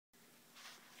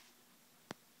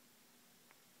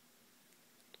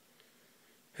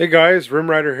Hey guys,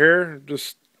 Rimrider here,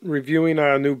 just reviewing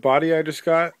a new body I just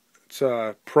got. It's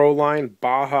a Proline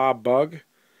Baja bug,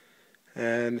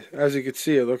 and as you can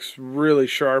see it looks really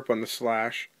sharp on the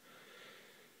slash.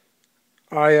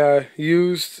 I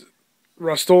used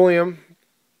rust-oleum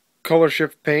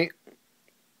colorshift paint,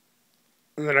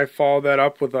 and then I followed that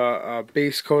up with a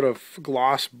base coat of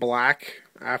gloss black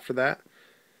after that,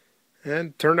 and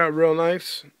it turned out real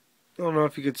nice. I don't know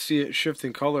if you could see it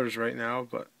shifting colors right now,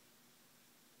 but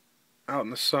out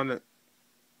in the sun it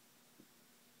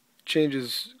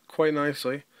changes quite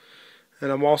nicely.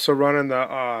 And I'm also running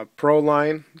the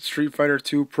Proline Street Fighter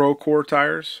 2 Pro Core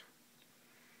tires.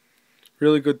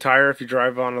 Really good tire if you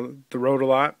drive on the road a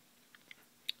lot.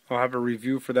 I'll have a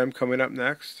review for them coming up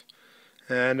next.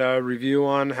 And a review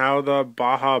on how the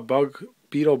Baja Bug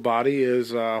Beetle body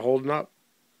is holding up.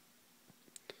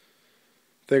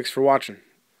 Thanks for watching.